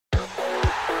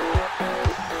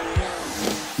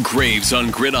Graves on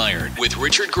Gridiron with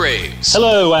Richard Graves.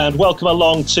 Hello and welcome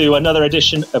along to another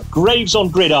edition of Graves on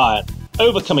Gridiron,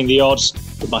 overcoming the odds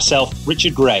with myself,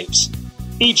 Richard Graves.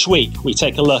 Each week we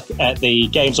take a look at the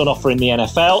games on offer in the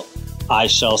NFL. I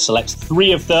shall select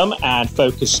 3 of them and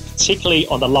focus particularly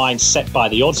on the lines set by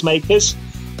the odds makers.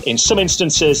 In some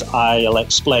instances, I'll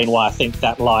explain why I think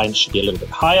that line should be a little bit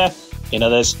higher. In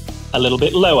others, a little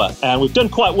bit lower. And we've done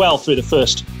quite well through the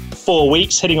first 4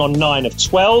 weeks, hitting on 9 of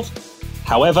 12.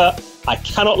 However, I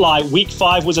cannot lie, week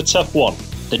 5 was a tough one.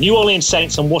 The New Orleans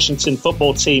Saints and Washington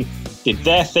football team did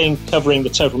their thing, covering the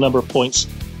total number of points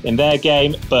in their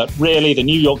game. But really, the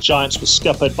New York Giants were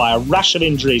scuppered by a rash of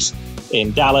injuries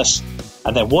in Dallas.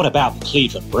 And then what about the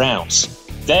Cleveland Browns?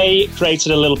 They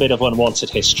created a little bit of unwanted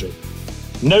history.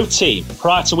 No team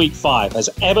prior to week 5 has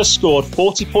ever scored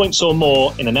 40 points or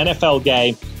more in an NFL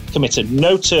game, committed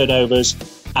no turnovers,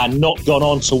 and not gone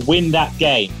on to win that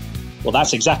game. Well,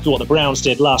 that's exactly what the Browns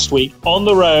did last week on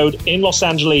the road in Los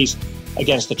Angeles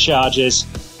against the Chargers.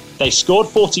 They scored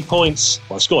 40 points,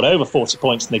 scored over 40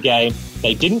 points in the game.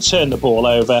 They didn't turn the ball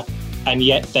over, and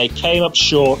yet they came up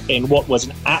short in what was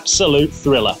an absolute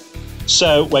thriller.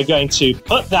 So we're going to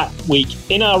put that week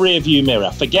in our rearview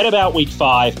mirror, forget about week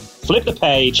 5, flip the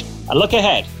page, and look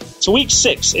ahead to week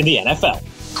 6 in the NFL.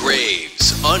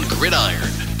 Graves on Gridiron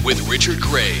with Richard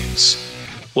Graves.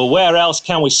 Well, where else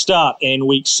can we start in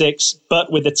week 6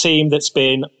 but with the team that's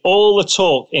been all the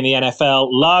talk in the NFL,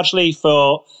 largely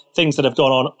for things that have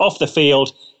gone on off the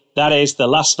field? That is the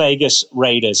Las Vegas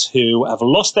Raiders, who have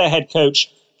lost their head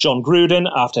coach, Jon Gruden,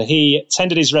 after he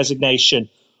tendered his resignation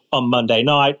on Monday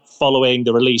night following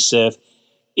the release of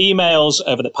emails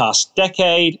over the past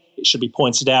decade. It should be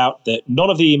pointed out that none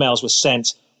of the emails were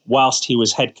sent whilst he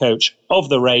was head coach of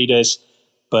the Raiders.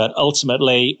 But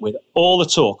ultimately, with all the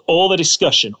talk, all the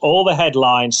discussion, all the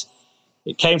headlines,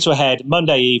 it came to a head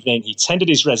Monday evening. He tendered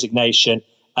his resignation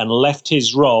and left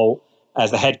his role as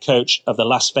the head coach of the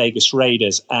Las Vegas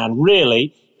Raiders. And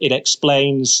really, it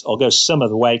explains, or goes some of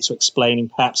the way to explaining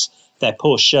perhaps their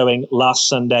poor showing last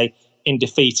Sunday in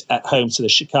defeat at home to the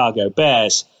Chicago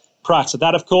Bears. Prior to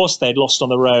that, of course, they'd lost on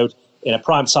the road in a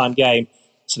primetime game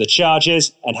to the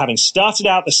Chargers, and having started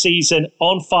out the season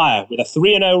on fire with a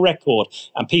 3-0 record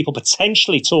and people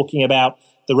potentially talking about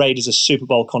the Raiders as Super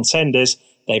Bowl contenders,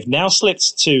 they've now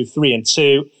slipped to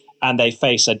 3-2, and they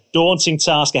face a daunting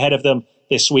task ahead of them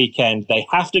this weekend. They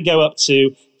have to go up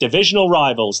to divisional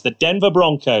rivals, the Denver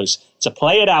Broncos, to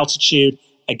play at altitude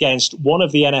against one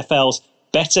of the NFL's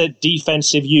better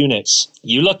defensive units.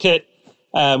 You look at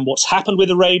what's happened with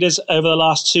the Raiders over the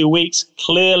last 2 weeks.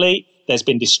 Clearly, there's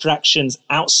been distractions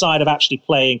outside of actually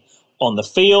playing on the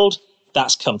field.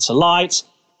 That's come to light.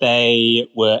 They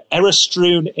were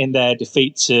error-strewn in their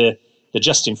defeat to the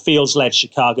Justin Fields-led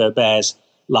Chicago Bears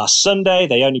last Sunday.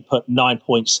 They only put 9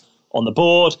 points on the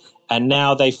board, and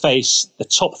now they face the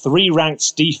top 3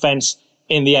 ranked defense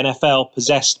in the NFL,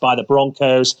 possessed by the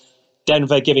Broncos.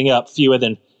 Denver giving up fewer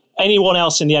than anyone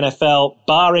else in the NFL,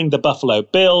 barring the Buffalo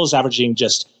Bills, averaging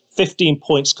just 15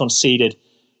 points conceded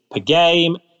per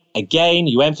game. Again,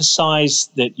 you emphasize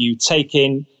that you take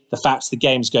in the fact the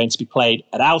game's going to be played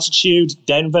at altitude.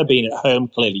 Denver, being at home,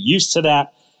 clearly used to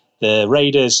that. The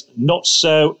Raiders, not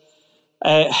so.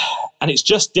 And it's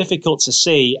just difficult to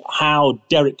see how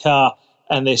Derek Carr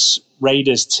and this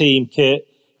Raiders team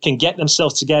can get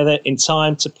themselves together in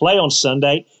time to play on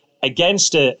Sunday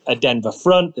against a Denver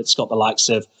front that's got the likes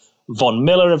of Von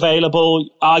Miller available,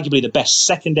 arguably the best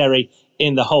secondary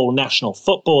in the whole National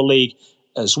Football League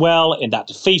as well. In that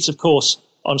defeat, of course,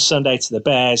 on Sunday to the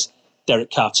Bears,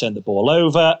 Derek Carr turned the ball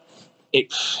over.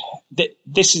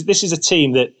 This is a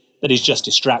team that is just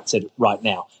distracted right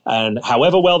now. And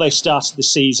however well they started the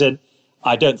season,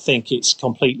 I don't think it's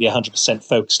completely 100%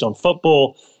 focused on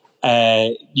football.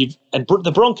 And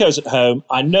the Broncos at home,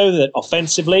 I know that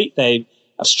offensively they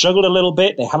have struggled a little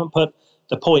bit. They haven't put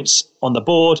the points on the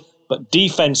board. But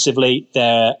defensively,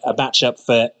 they're a matchup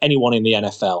for anyone in the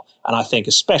NFL. And I think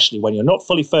especially when you're not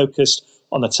fully focused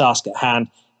on the task at hand,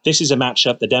 this is a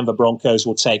matchup the Denver Broncos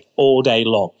will take all day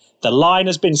long. The line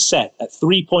has been set at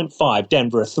 3.5.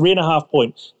 Denver are 3.5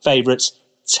 point favorites.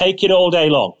 Take it all day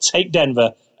long. Take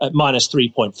Denver at minus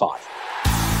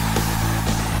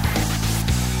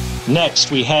 3.5.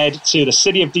 Next, we head to the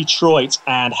city of Detroit.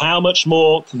 And how much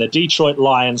more can the Detroit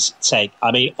Lions take?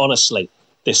 I mean, honestly,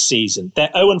 this season. They're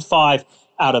 0-5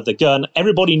 out of the gun.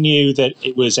 Everybody knew that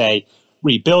it was a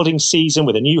rebuilding season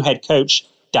with a new head coach,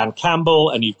 Dan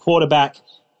Campbell, a new quarterback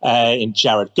in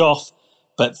Jared Goff.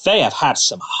 But they have had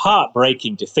some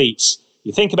heartbreaking defeats.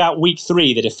 You think about week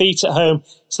 3, the defeat at home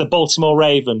to the Baltimore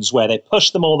Ravens, where they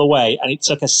pushed them all the way, and it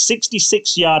took a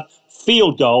 66-yard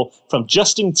field goal from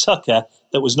Justin Tucker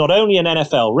that was not only an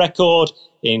NFL record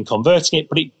in converting it,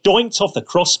 but it doinked off the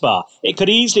crossbar. It could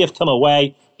easily have come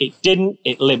away. It didn't.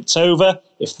 It limped over.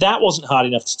 If that wasn't hard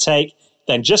enough to take,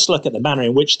 then just look at the manner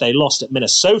in which they lost at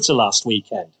Minnesota last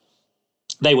weekend.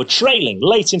 They were trailing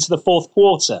late into the fourth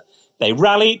quarter. They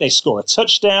rally, they score a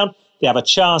touchdown, they have a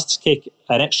chance to kick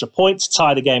an extra point to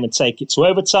tie the game and take it to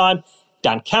overtime.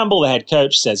 Dan Campbell, the head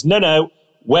coach, says, no,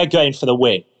 we're going for the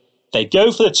win. They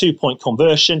go for the 2-point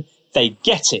conversion. They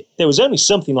get it. There was only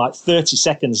something like 30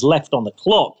 seconds left on the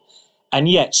clock. And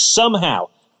yet somehow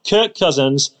Kirk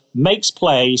Cousins makes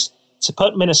plays to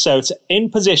put Minnesota in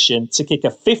position to kick a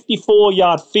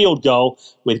 54-yard field goal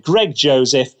with Greg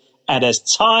Joseph. And as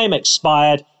time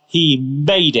expired, he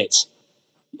made it.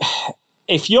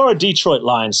 If you're a Detroit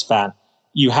Lions fan,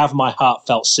 you have my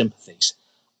heartfelt sympathies.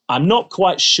 I'm not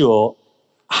quite sure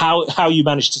how you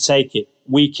managed to take it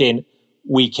week in,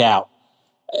 week out.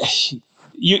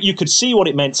 You could see what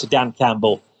it meant to Dan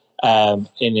Campbell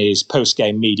in his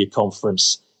post-game media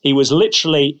conference. He was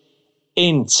literally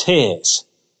in tears.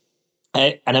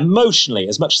 And emotionally,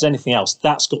 as much as anything else,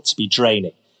 that's got to be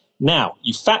draining. Now,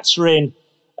 you factor in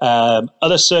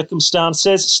other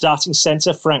circumstances. Starting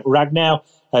center Frank Ragnow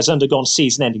has undergone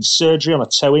season-ending surgery on a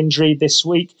toe injury this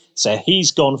week, so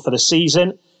he's gone for the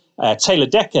season. Taylor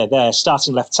Decker, their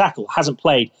starting left tackle, hasn't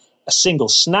played a single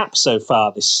snap so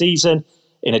far this season.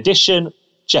 In addition,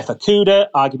 Jeff Okudah,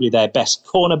 arguably their best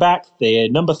cornerback, the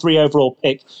number 3 overall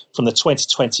pick from the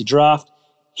 2020 draft,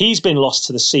 he's been lost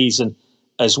to the season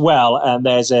as well. And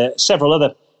there's several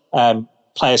other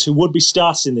players who would be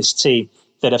starting in this team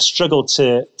that have struggled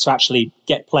to actually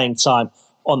get playing time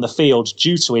on the field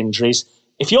due to injuries.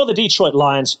 If you're the Detroit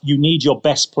Lions, you need your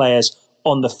best players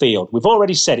on the field. We've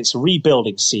already said it's a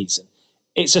rebuilding season.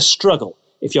 It's a struggle.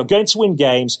 If you're going to win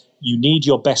games, you need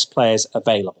your best players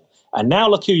available. And now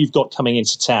look who you've got coming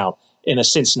into town in the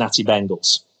Cincinnati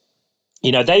Bengals.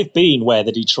 You know, they've been where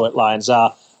the Detroit Lions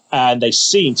are, and they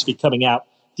seem to be coming out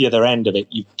the other end of it.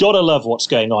 You've got to love what's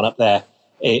going on up there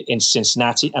in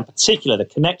Cincinnati, and particularly the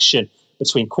connection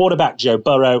between quarterback Joe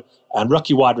Burrow and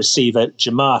rookie wide receiver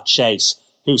Jamar Chase,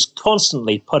 who's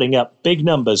constantly putting up big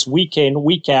numbers week in,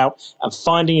 week out, and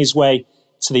finding his way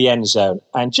to the end zone.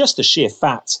 And just the sheer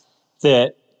fact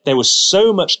that there was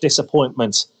so much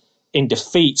disappointment in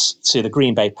defeat to the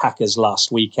Green Bay Packers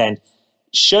last weekend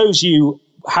shows you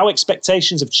how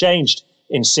expectations have changed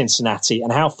in Cincinnati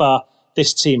and how far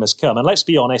this team has come. And let's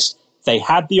be honest, they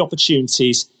had the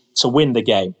opportunities to win the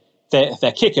game.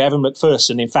 Their kicker, Evan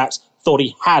McPherson, in fact, thought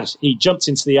he jumped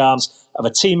into the arms of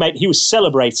a teammate. He was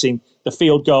celebrating the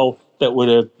field goal that would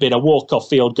have been a walk-off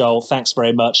field goal. Thanks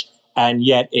very much. And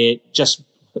yet it just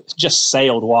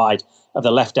sailed wide of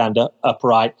the left-hand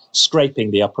upright,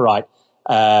 scraping the upright.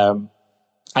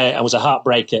 It was a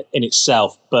heartbreaker in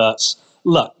itself. But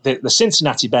look, the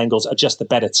Cincinnati Bengals are just the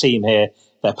better team here.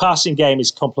 Their passing game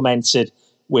is complemented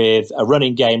with a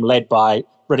running game led by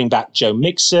running back Joe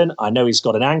Mixon. I know he's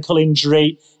got an ankle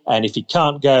injury, and if he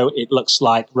can't go, it looks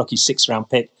like rookie 6th-round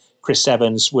pick Chris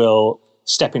Evans will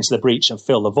step into the breach and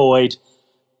fill the void.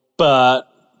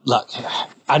 But look,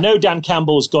 I know Dan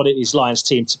Campbell's got his Lions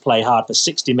team to play hard for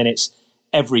 60 minutes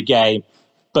every game,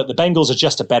 but the Bengals are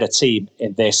just a better team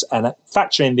in this. And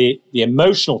factor in the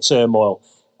emotional turmoil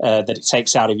that it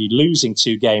takes out of you losing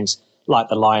 2 games like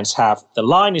the Lions have. The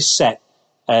line is set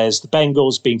as the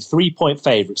Bengals being 3-point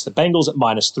favorites. The Bengals at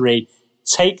 -3.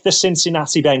 Take the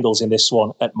Cincinnati Bengals in this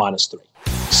one at -3.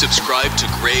 Subscribe to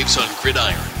Graves on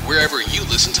Gridiron wherever you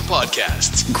listen to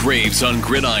podcasts. Graves on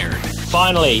Gridiron.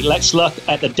 Finally, let's look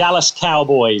at the Dallas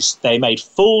Cowboys. They made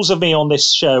fools of me on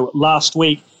this show last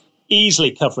week,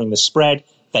 easily covering the spread.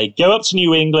 They go up to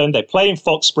New England. They play in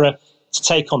Foxborough to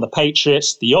take on the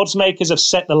Patriots. The odds makers have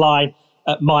set the line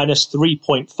at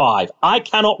 -3.5. I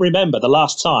cannot remember the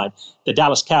last time the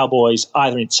Dallas Cowboys,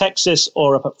 either in Texas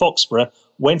or up at Foxborough,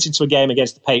 went into a game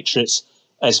against the Patriots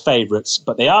as favourites.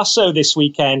 But they are so this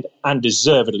weekend, and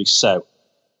deservedly so.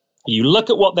 You look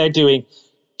at what they're doing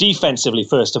defensively,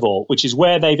 first of all, which is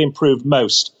where they've improved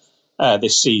most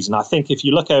this season. I think if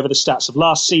you look over the stats of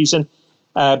last season,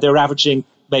 they're averaging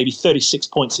maybe 36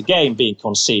 points a game being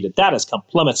conceded. That has come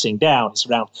plummeting down. It's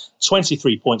around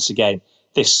 23 points a game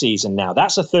this season now.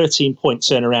 That's a 13-point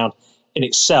turnaround in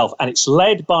itself, and it's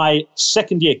led by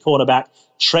second-year cornerback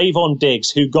Trayvon Diggs,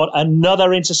 who got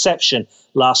another interception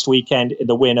last weekend in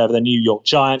the win over the New York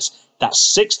Giants. That's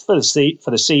 6th for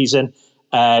the season,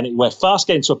 and we're fast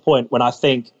getting to a point when I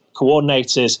think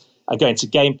coordinators are going to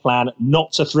game plan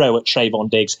not to throw at Trayvon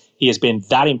Diggs. He has been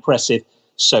that impressive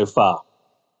so far.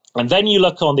 And then you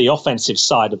look on the offensive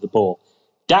side of the ball.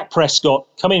 Dak Prescott,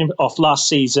 coming off last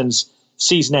season's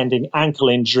season-ending ankle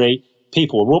injury.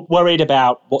 People were worried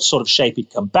about what sort of shape he'd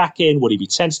come back in. Would he be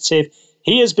tentative?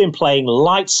 He has been playing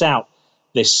lights out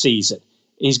this season.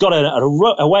 He's got an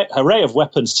array of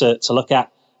weapons to look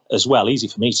at as well, easy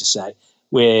for me to say,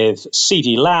 with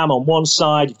CeeDee Lamb on one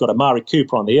side, you've got Amari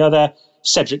Cooper on the other.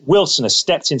 Cedric Wilson has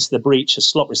stepped into the breach as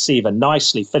slot receiver,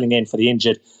 nicely filling in for the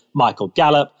injured Michael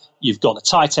Gallup. You've got the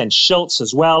tight end Schultz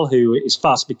as well, who is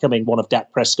fast becoming one of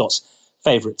Dak Prescott's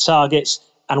favourite targets.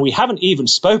 And we haven't even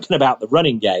spoken about the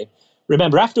running game.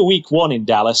 Remember, after week 1 in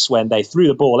Dallas, when they threw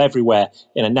the ball everywhere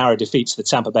in a narrow defeat to the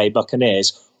Tampa Bay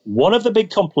Buccaneers, one of the big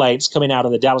complaints coming out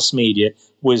of the Dallas media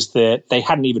was that they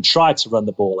hadn't even tried to run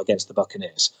the ball against the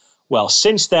Buccaneers. Well,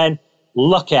 since then,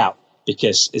 look out,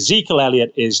 because Ezekiel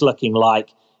Elliott is looking like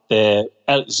the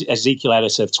Ezekiel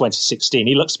Elliott of 2016.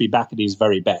 He looks to be back at his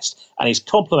very best, and he's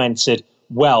complemented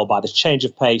well by the change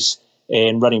of pace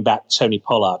in running back Tony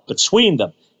Pollard. Between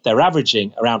them, they're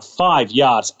averaging around 5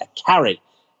 yards a carry.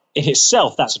 In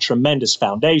itself, that's a tremendous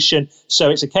foundation. So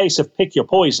it's a case of pick your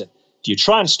poison. Do you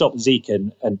try and stop Zeke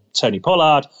and Tony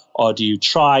Pollard, or do you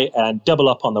try and double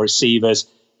up on the receivers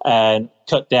and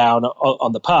cut down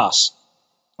on the pass?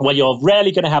 Well, you're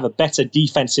rarely going to have a better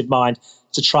defensive mind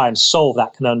to try and solve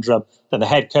that conundrum than the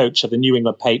head coach of the New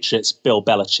England Patriots, Bill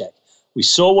Belichick. We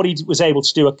saw what he was able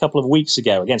to do a couple of weeks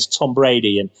ago against Tom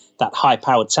Brady and that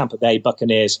high-powered Tampa Bay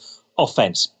Buccaneers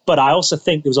offense. But I also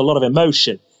think there was a lot of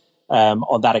emotion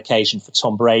on that occasion for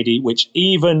Tom Brady, which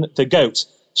even the GOAT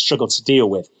struggled to deal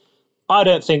with. I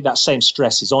don't think that same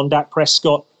stress is on Dak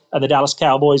Prescott and the Dallas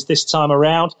Cowboys this time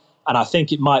around, and I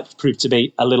think it might prove to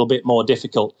be a little bit more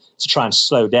difficult to try and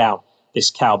slow down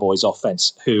this Cowboys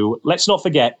offense, who, let's not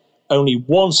forget, only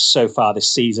once so far this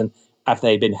season have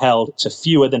they been held to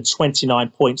fewer than 29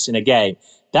 points in a game.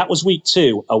 That was week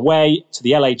 2, away to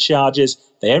the LA Chargers.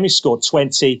 They only scored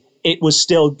 20. It was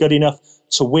still good enough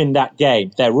to win that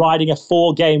game. They're riding a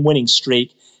 4-game winning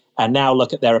streak, and now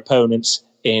look at their opponents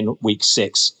in week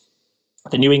 6.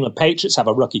 The New England Patriots have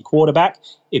a rookie quarterback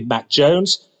in Mac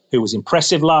Jones, who was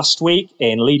impressive last week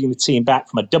in leading the team back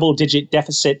from a double-digit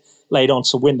deficit laid on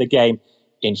to win the game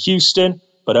in Houston.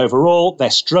 But overall,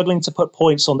 they're struggling to put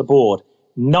points on the board.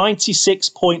 96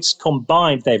 points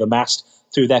combined they've amassed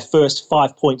through their first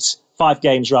 5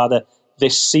 games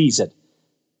this season.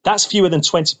 That's fewer than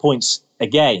 20 points a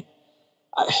game.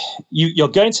 You're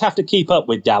going to have to keep up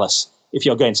with Dallas if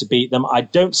you're going to beat them. I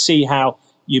don't see how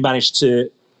you manage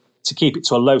to keep it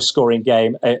to a low-scoring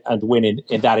game and win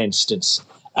in that instance.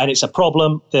 And it's a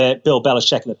problem that Bill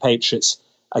Belichick and the Patriots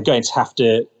are going to have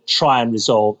to try and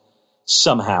resolve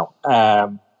somehow.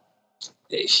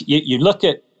 You look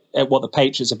at what the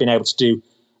Patriots have been able to do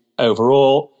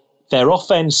overall. Their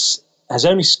offense has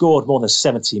only scored more than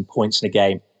 17 points in a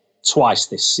game twice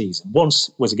this season. Once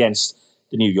was against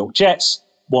the New York Jets,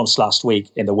 once last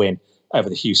week in the win over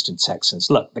the Houston Texans.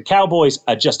 Look, the Cowboys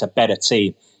are just a better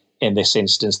team in this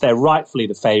instance. They're rightfully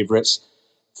the favourites.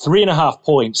 3.5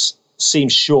 points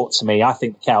seems short to me. I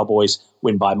think the Cowboys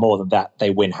win by more than that. They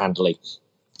win handily.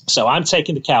 So I'm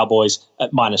taking the Cowboys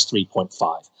at minus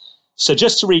 3.5. So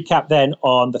just to recap then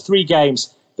on the 3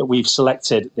 games that we've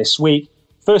selected this week.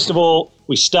 First of all,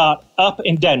 we start up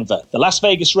in Denver. The Las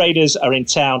Vegas Raiders are in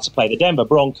town to play the Denver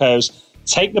Broncos.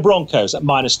 Take the Broncos at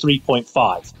minus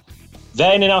 3.5.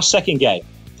 Then in our second game,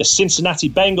 the Cincinnati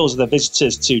Bengals are the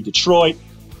visitors to Detroit.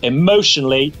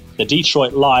 Emotionally, the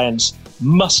Detroit Lions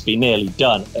must be nearly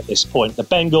done at this point. The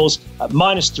Bengals at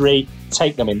minus 3,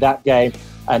 take them in that game.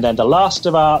 And then the last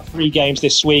of our 3 games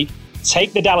this week,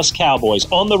 take the Dallas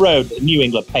Cowboys on the road at the New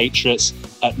England Patriots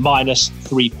at minus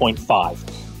 3.5.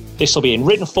 This will be in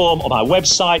written form on my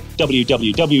website,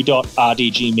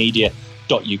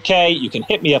 www.rdgmedia.uk. You can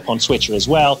hit me up on Twitter as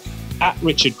well, at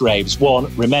Richard Graves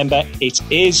 1. Remember, it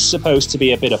is supposed to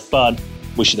be a bit of fun.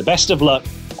 Wish you the best of luck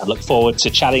and look forward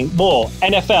to chatting more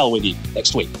NFL with you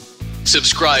next week.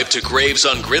 Subscribe to Graves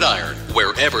on Gridiron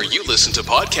wherever you listen to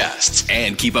podcasts.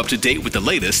 And keep up to date with the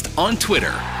latest on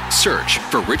Twitter. Search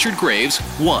for Richard Graves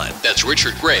 1. That's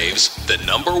Richard Graves, the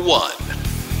number 1.